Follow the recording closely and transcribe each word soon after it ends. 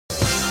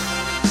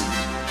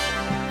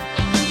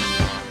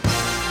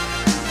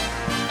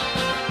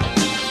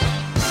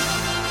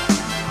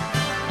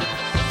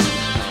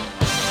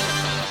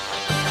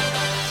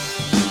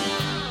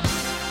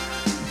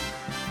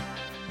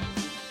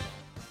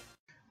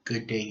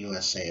Good Day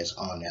USA is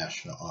all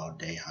national all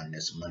day on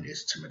this Monday,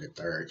 September the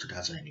 3rd,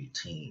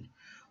 2018.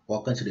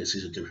 Welcome to the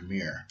season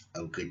premiere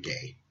of Good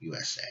Day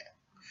USA.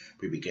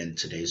 We begin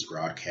today's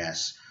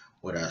broadcast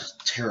with a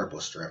terrible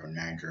story of a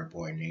 9-year-old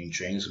boy named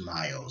James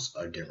Miles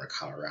of Denver,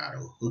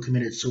 Colorado, who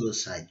committed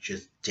suicide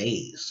just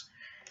days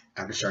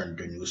after starting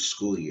the new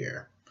school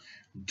year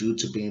due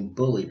to being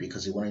bullied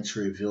because he wanted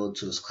to reveal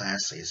to his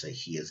classmates that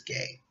he is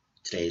gay.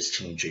 Today's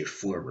Team J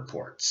Ford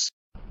reports.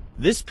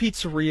 This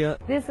pizzeria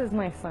This is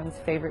my son's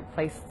favorite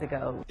place to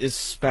go. is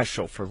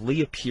special for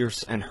Leah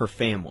Pierce and her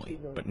family,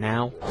 but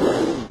now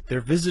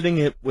they're visiting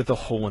it with a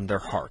hole in their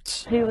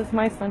hearts. He was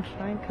my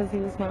sunshine because he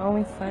was my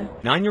only son.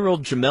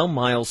 9-year-old Jamel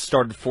Miles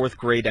started 4th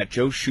grade at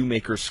Joe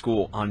Shoemaker's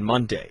school on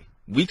Monday,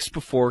 weeks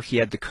before he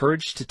had the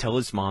courage to tell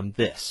his mom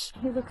this.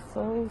 He looked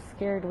so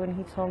scared when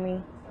he told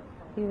me.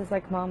 He was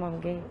like, "Mom,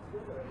 I'm gay."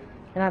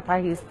 And I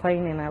thought he was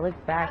playing, and I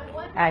looked back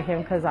at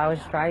him because I was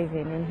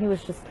driving, and he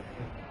was just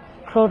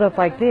curled up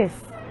like this.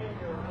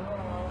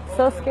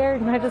 So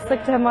scared, and I just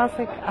looked at him. I was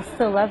like, "I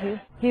still love you."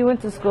 He went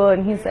to school,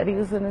 and he said he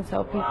was going to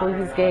tell people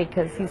he's gay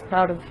because he's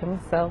proud of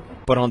himself.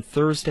 But on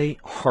Thursday,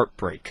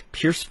 heartbreak.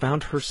 Pierce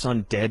found her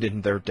son dead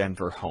in their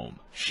Denver home.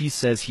 She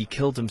says he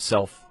killed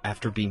himself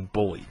after being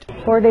bullied.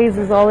 4 days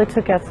is all it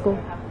took at school.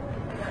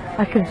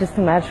 I could just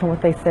imagine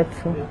what they said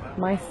to him.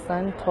 My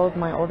son told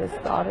my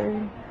oldest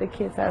daughter, the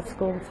kids at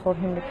school told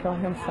him to kill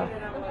himself.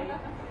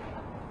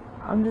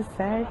 I'm just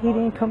sad he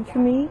didn't come to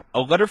me.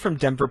 A letter from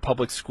Denver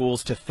Public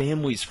Schools to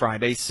families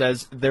Friday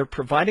says they're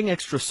providing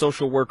extra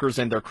social workers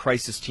and their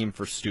crisis team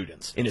for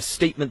students. In a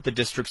statement, the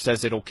district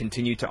says it'll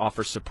continue to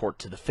offer support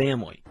to the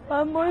family.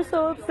 I'm more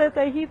so upset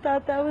that he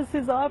thought that was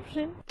his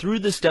option. Through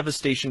this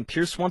devastation,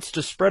 Pierce wants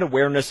to spread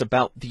awareness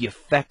about the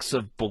effects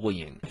of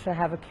bullying. Should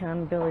have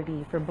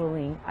accountability for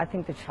bullying. I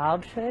think the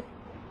child should,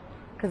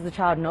 because the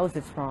child knows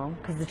it's wrong,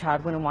 because the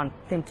child wouldn't want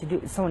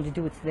someone to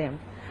do it to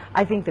them.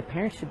 I think the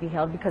parents should be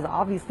held because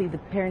obviously the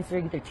parents are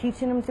either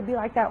teaching them to be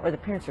like that or the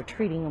parents are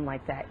treating them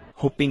like that.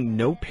 Hoping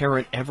no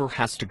parent ever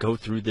has to go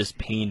through this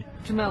pain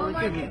Jamel,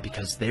 look at me.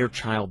 because their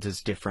child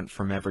is different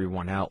from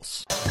everyone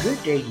else.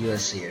 Good Day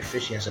USA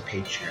officially has a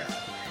Patreon.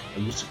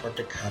 When you support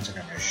the content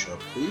on this show,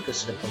 please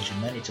consider pledging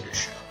money to the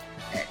show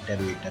at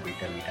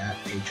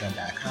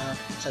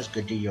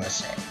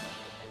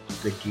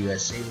www.patreon.com/GoodDayUSA. Good Day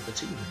USA will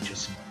continue in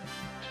just a moment.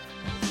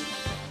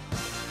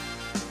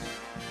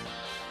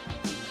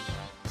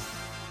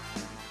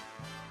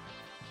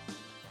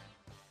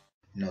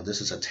 No,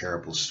 this is a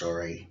terrible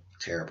story.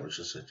 Terrible. It's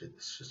just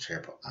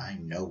terrible. I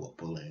know what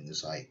bullying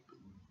is like.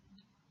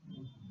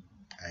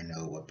 I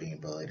know what being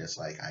bullied is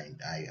like. I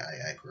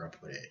grew up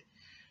with it.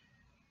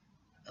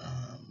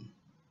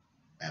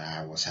 And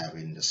I was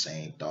having the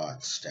same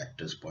thoughts that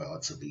this boy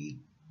ought to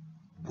be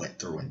went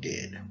through and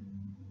did.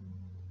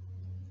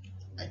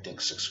 I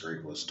think 6th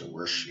grade was the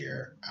worst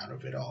year out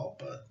of it all,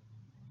 but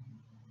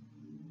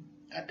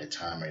at the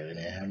time I didn't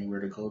have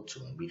anywhere to go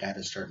to, and we got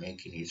to start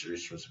making these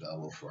resources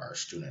available for our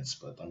students.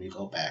 But let me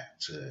go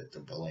back to the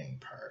bullying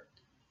part.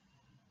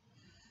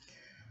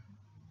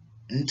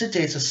 In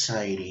today's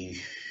society,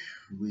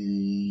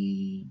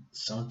 we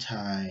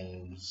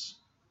sometimes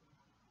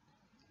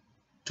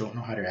don't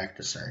know how to act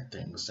to certain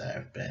things that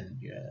have been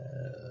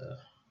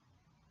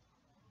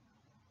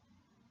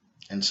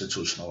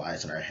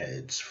institutionalized in our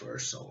heads for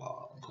so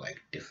long, like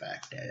the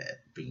fact that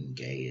being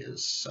gay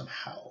is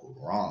somehow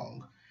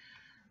wrong.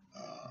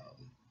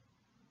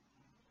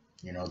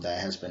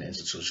 That has been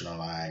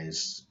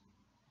institutionalized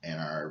in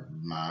our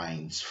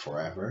minds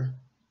forever.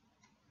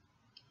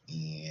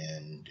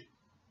 And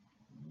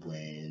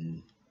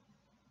when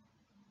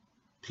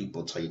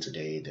people tell you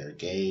today they're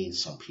gay,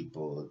 some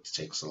people it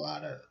takes a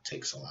lot of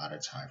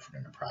time for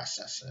them to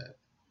process it.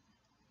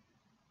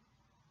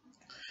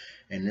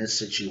 In this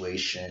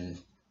situation,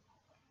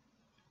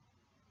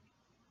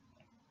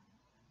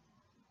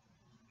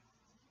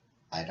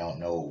 I don't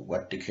know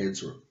what the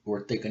kids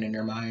were thinking in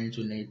their minds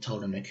when they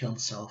told him to kill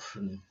himself,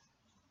 and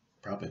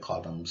probably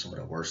called them some of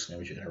the worst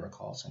names you could ever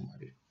call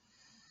somebody.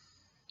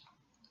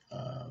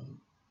 I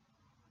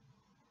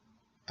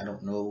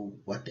don't know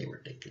what they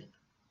were thinking.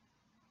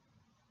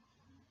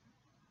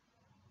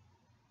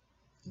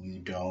 You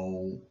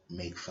don't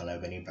make fun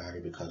of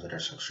anybody because of their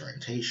sexual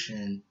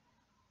orientation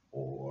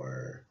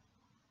or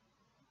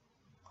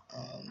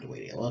the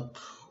way they look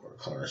or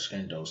color of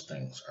skin. Those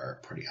things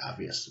are pretty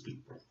obvious to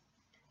people.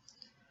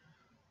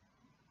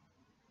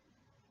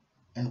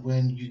 And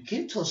when you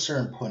get to a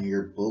certain point,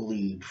 you're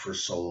bullied for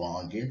so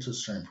long, get to a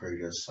certain point,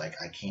 you're just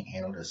like, I can't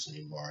handle this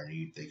anymore, and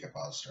you think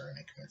about starting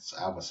to commit. So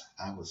I was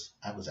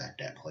at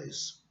that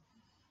place.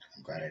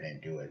 I'm glad I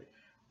didn't do it,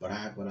 but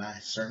I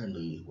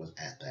certainly was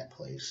at that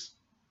place,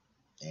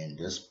 and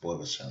this boy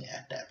was certainly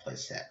at that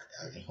place that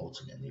he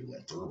ultimately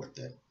went through with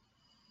it.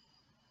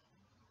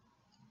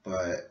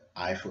 But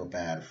I feel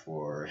bad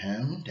for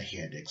him that he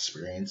had to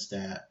experience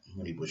that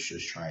when he was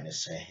just trying to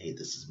say, hey,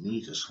 this is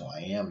me, just who I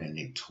am, and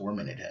they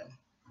tormented him.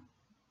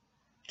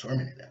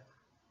 And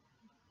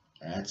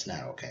that's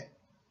not okay.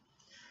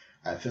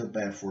 I feel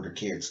bad for the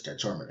kids that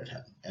tormented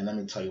him. And let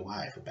me tell you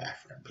why I feel bad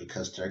for them.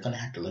 Because they're going to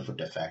have to live with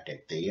the fact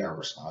that they are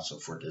responsible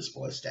for this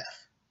boy's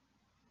death.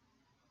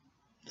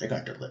 They're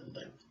going to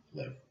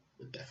live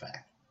with that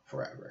fact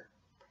forever.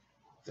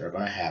 They're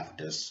going to have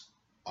this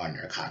on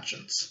their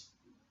conscience.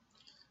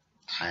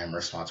 I am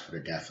responsible for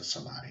the death of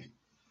somebody.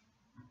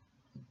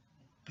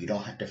 You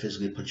don't have to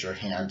physically put your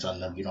hands on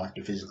them. You don't have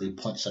to physically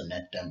point something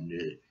at them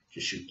to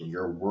shoot them.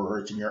 Your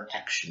words and your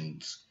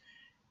actions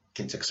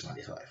can take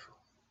somebody's life.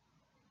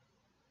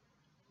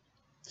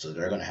 So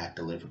they're going to have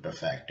to live with the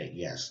fact that,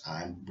 yes,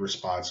 I'm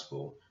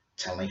responsible,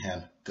 telling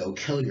him, go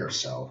kill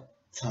yourself,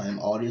 telling him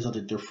all these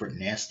other different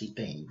nasty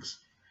things.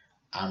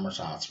 I'm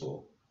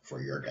responsible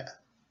for your death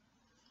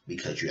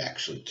because you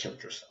actually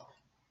killed yourself.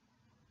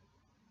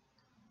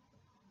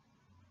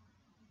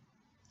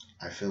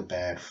 I feel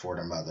bad for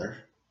the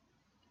mother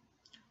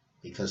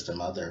because the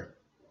mother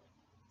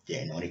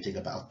didn't know anything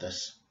about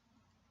this,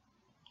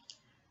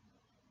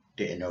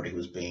 didn't know that he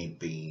was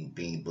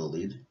being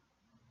bullied,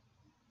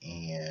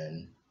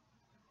 and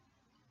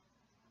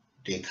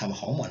they come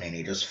home one day and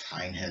they just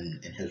find him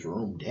in his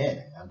room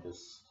dead.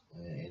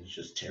 It's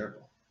just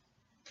terrible.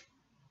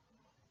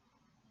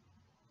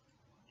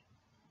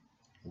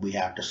 We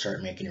have to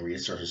start making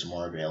resources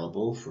more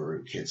available for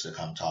kids to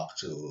come talk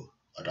to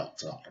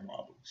adults about their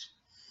problems.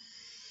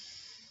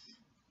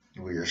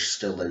 We are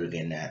still living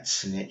in that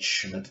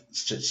snitch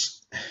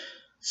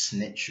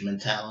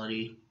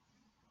mentality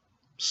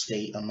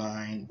state of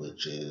mind,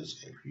 which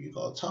is if you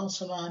go tell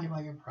somebody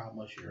about your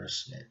problems, you're a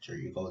snitch, or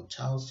you go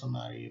tell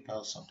somebody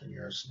about something,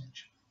 you're a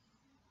snitch.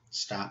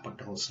 Stop with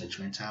the whole snitch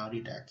mentality.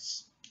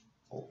 That's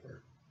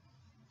over.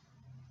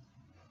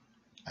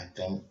 I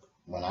think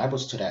when I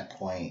was to that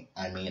point,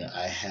 I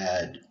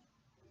had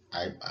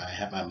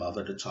my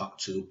mother to talk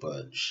to,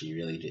 but she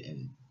really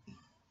didn't.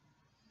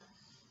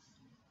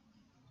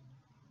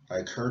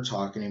 Like, her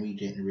talking to me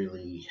didn't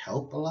really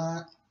help a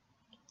lot.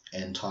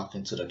 And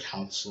talking to the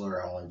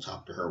counselor, I only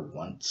talked to her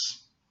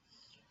once.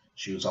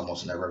 She was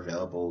almost never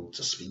available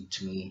to speak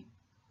to me,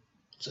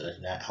 so that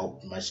did not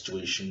help my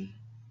situation.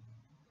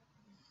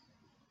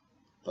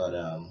 But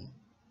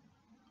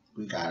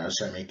we gotta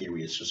start making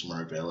resources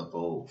more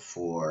available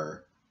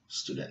for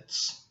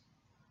students,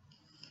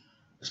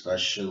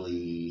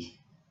 especially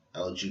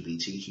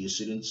LGBTQ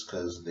students,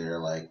 because they're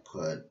like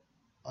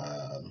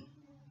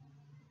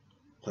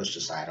pushed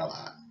aside a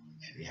lot.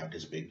 And we have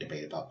this big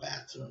debate about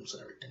bathrooms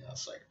and everything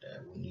else like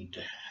that. We need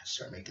to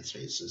start making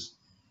spaces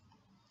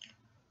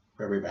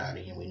for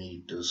everybody, and we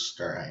need to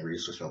start having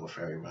resources available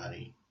for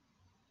everybody.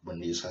 When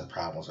these kind of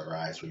problems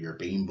arise, where you're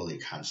being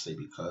bullied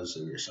constantly because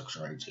of your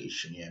sexual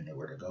orientation, you have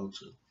nowhere to go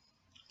to.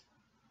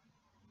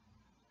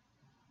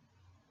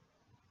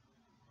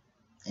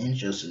 And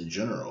just in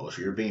general, if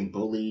you're being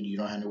bullied, you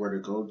don't have nowhere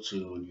to go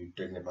to, and you're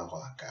thinking about,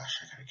 oh gosh,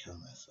 I gotta kill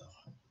myself.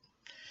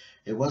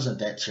 It wasn't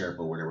that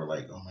terrible where they were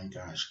like, oh my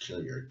gosh,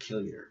 kill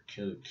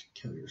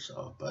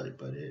yourself. But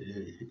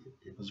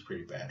it was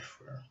pretty bad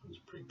for her. It was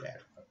pretty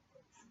bad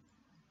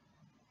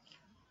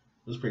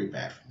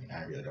for me. And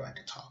I really don't like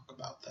to talk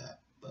about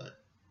that.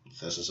 But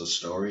this is a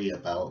story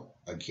about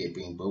a kid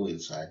being bullied,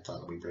 so I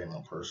thought it would be very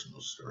more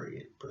personal story,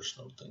 a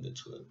personal thing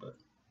into it. But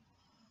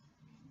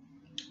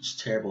it's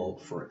terrible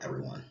for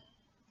everyone,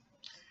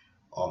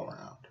 all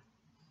around.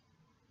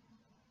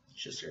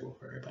 It's just terrible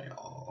for everybody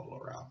all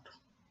around.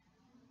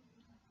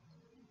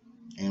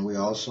 And we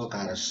also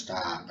gotta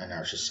stop in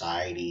our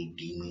society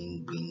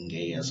deeming being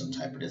gay as some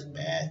type of this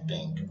bad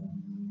thing.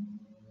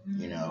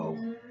 You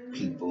know,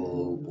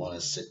 people want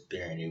to sit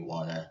there and they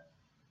want to,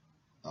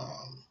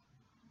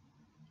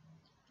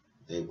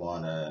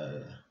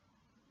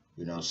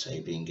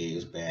 say being gay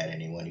is bad,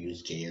 and they want to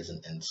use gay as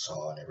an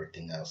insult and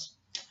everything else.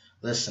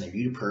 Listen, if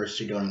you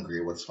personally don't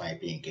agree with somebody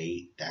being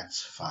gay,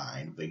 that's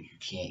fine, but you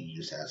can't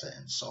use that as an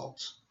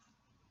insult.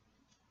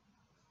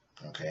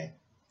 Okay?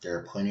 There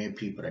are plenty of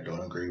people that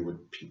don't agree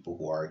with people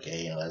who are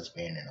gay and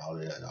lesbian and all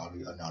these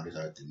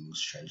other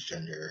things,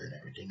 transgender and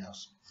everything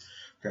else.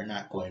 They're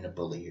not going to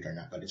bully you. They're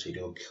not going to say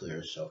don't kill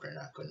yourself. They're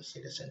not going to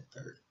say this and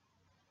third.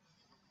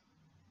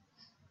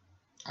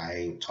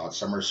 I taught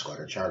summer school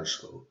at a charter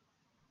school,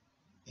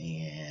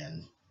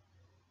 and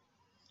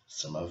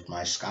some of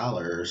my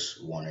scholars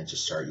wanted to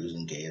start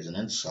using gay as an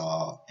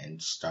insult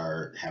and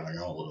start having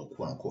their own little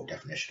quote-unquote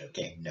definition of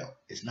gay. No,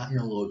 it's not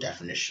your little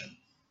definition.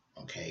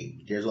 Okay,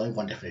 there's only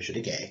one definition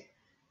of gay.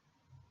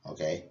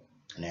 Okay,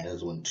 and that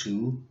is when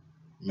two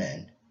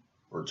men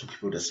or two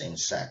people of the same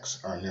sex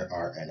are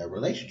in a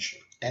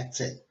relationship.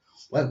 That's it.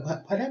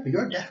 Whatever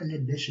your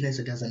definition is,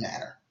 it doesn't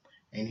matter.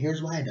 And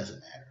here's why it doesn't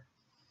matter.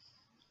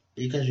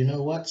 Because you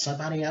know what?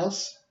 Somebody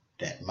else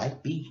that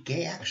might be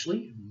gay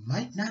actually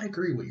might not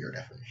agree with your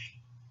definition.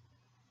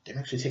 They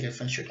might actually take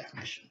offense to your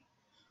definition.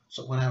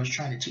 So what I was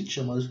trying to teach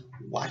them was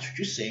watch what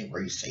you say and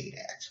where you say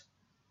that.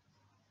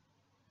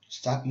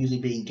 Stop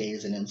using being gay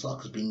as an insult,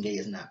 because being gay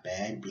is not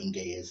bad. Being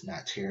gay is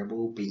not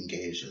terrible. Being gay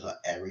is just an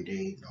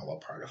everyday, normal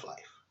part of life.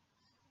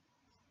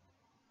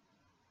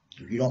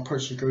 If you don't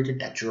personally agree with it,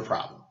 that's your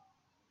problem.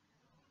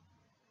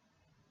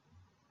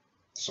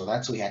 So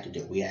that's what we had to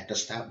do. We had to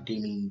stop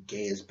deeming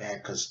gay as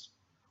bad because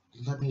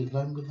let me.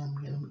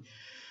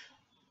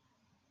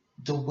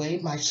 The way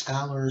my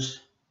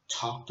scholars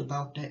talked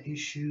about that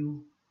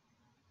issue,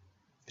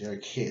 they're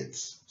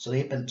kids, so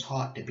they've been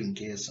taught that being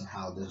gay is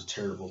somehow this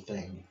terrible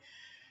thing.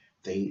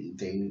 They've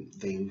been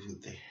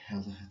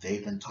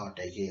taught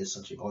that gay is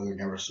something. Oh, you're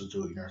never supposed to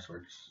do it. You're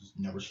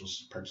never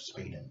supposed to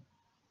participate in.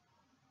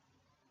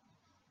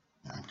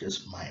 I'm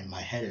just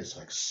my head is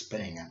like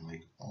spinning. I'm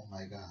like, oh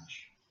my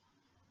gosh.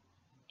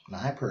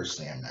 Now, I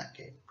personally am not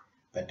gay,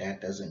 but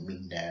that doesn't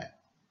mean that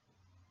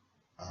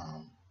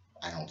I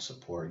don't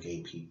support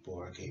gay people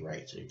or gay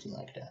rights or anything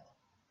like that.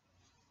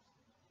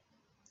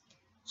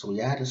 So we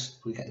gotta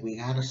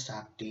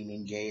stop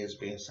deeming gay as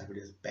being something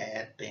this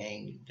bad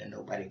thing that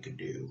nobody could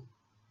do.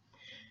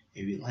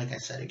 If you, like I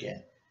said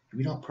again, if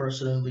you don't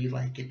personally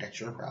like it, that's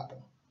your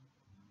problem.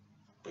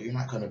 But you're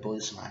not gonna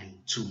bully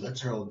somebody to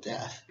literal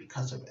death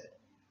because of it.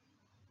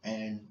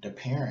 And the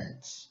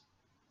parents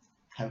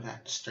have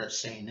got to start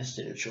saying this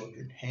to their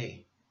children.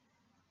 Hey,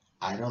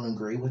 I don't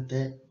agree with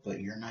it, but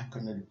you're not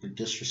going to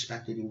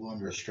disrespect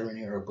anyone or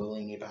discriminate or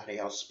bully anybody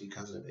else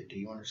because of it. Do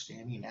you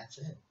understand me? And that's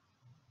it.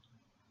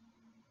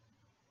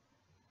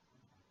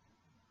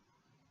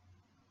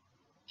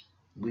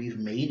 We've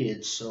made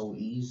it so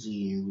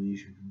easy, and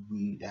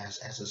we as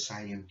a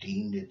society have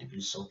deemed it to be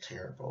so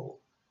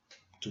terrible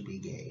to be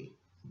gay,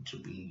 to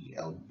be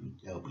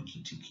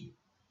LGBTQ,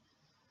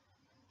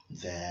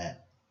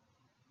 that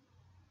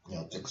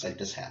things like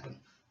this happen.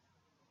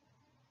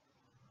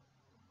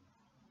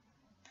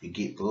 You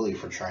get bullied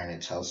for trying to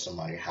tell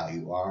somebody how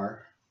you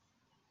are,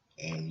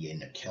 and you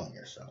end up killing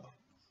yourself.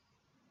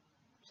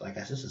 So I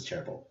guess this is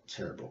terrible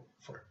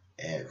for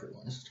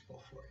everyone. This is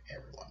terrible for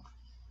everyone.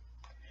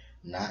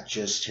 Not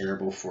just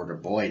terrible for the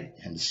boy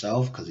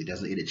himself, because he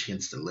doesn't get a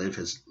chance to live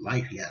his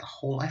life. He had a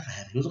whole life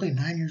ahead of him. He was only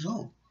 9 years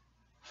old.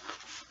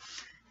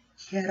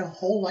 He had a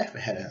whole life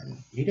ahead of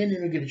him. He didn't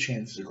even get a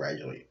chance to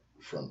graduate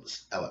from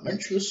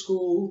elementary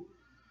school,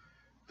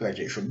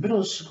 graduate from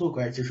middle school,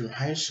 graduate from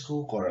high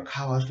school, go to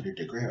college, get a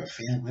degree, or a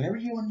family, whatever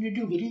you wanted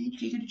to do. He didn't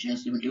get a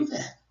chance to even do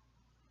that.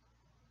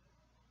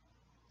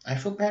 I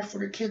feel bad for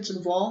the kids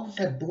involved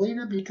that bullied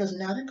her, because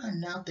now they're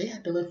coming out. They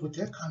have to live with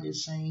their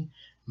conscience saying,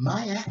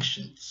 my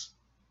actions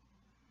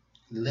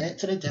led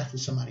to the death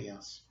of somebody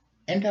else,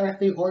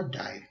 indirectly or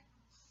directly.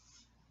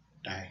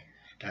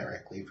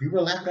 If you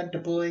were laughing at the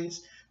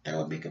boys that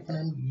would make up for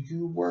them,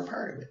 you were a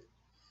part of it.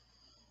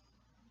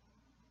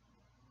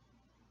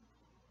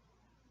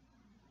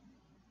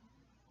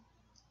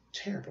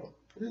 Terrible.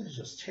 This is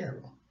just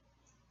terrible.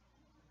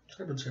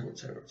 Terrible.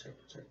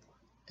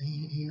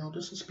 And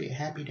this is be a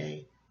happy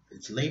day.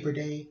 It's Labor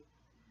Day.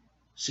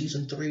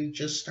 Season 3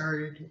 just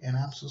started, and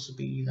I'm supposed to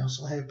be,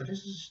 so happy. But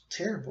this is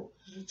terrible.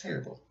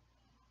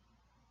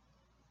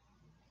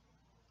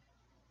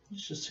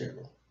 It's just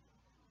terrible.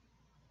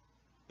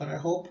 But I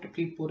hope the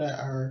people that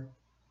are,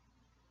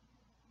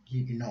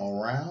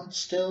 around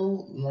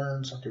still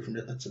learn something from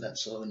this incident,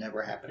 so it'll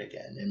never happen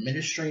again.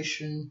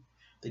 Administration,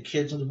 the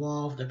kids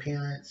involved, the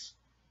parents,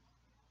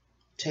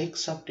 take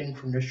something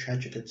from this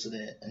tragic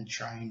incident and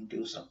try and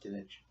do something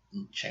to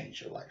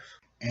change your life.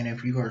 And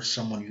if you are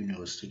someone you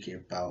know is thinking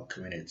about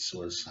committing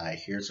suicide,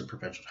 here's a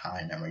professional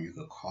hotline number you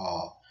could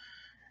call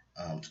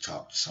to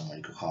talk to someone.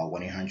 You could call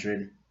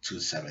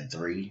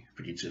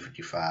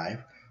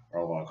 1-800-273-5255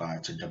 or log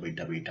on to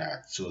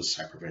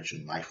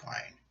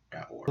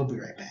www.suicidepreventionlifeline.org. We'll be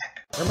right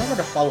back. Remember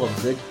to follow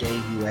Good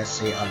Day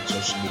USA on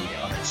social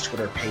media, on its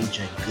Twitter page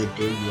at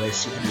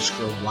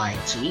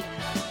GoodDayUSA_YT,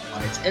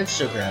 on its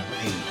Instagram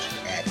page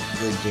at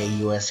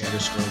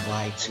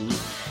GoodDayUSA_YT,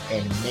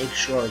 and make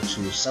sure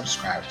to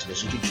subscribe to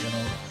this YouTube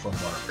channel for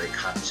more great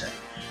content.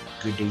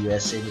 Good Day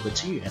USA will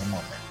continue in a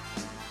moment.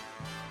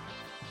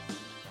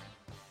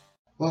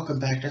 Welcome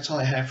back. That's all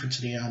I have for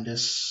today on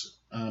this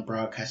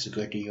broadcast of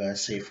Good Day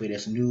USA. For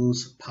latest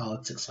news,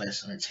 politics,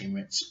 lifestyle,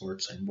 entertainment,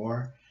 sports, and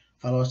more,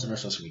 follow us on our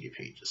social media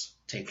pages.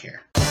 Take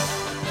care.